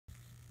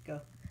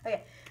Go.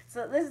 Okay,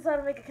 so this is how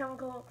to make a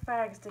chemical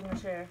fire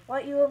extinguisher.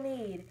 What you will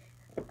need: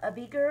 a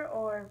beaker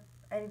or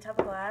any type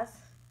of glass,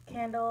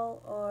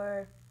 candle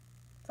or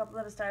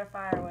something to start a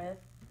fire with,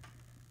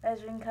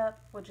 measuring cup,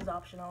 which is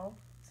optional,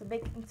 some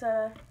baking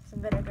soda,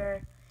 some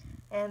vinegar,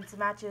 and some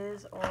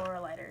matches or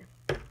a lighter.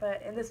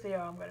 But in this video,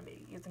 I'm going to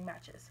be using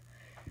matches.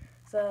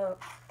 So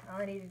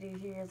all I need to do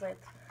here is light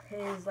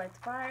the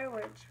fire,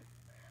 which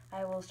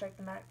I will strike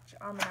the match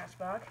on the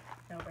matchbox.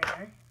 No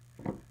brainer.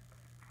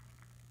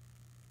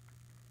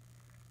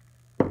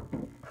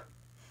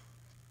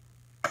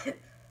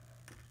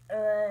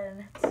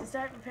 And to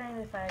start preparing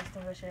the fire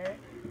extinguisher,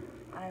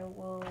 I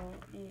will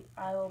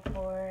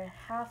pour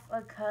half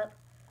a cup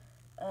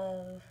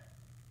of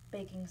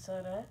baking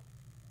soda.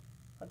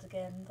 Once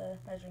again, the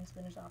measuring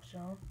spoon is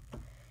optional.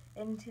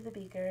 Into the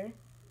beaker.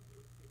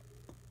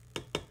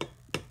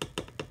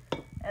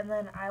 And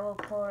then I will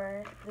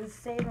pour the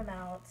same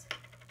amount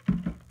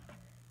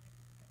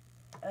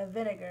of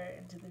vinegar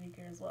into the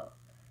beaker as well.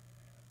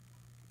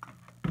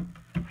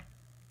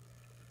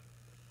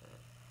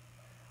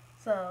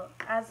 So,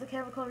 as the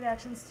chemical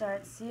reaction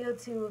starts,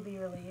 CO2 will be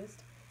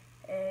released,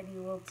 and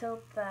you will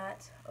tilt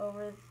that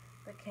over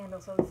the candle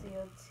so the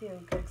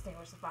CO2 can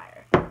extinguish the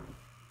fire.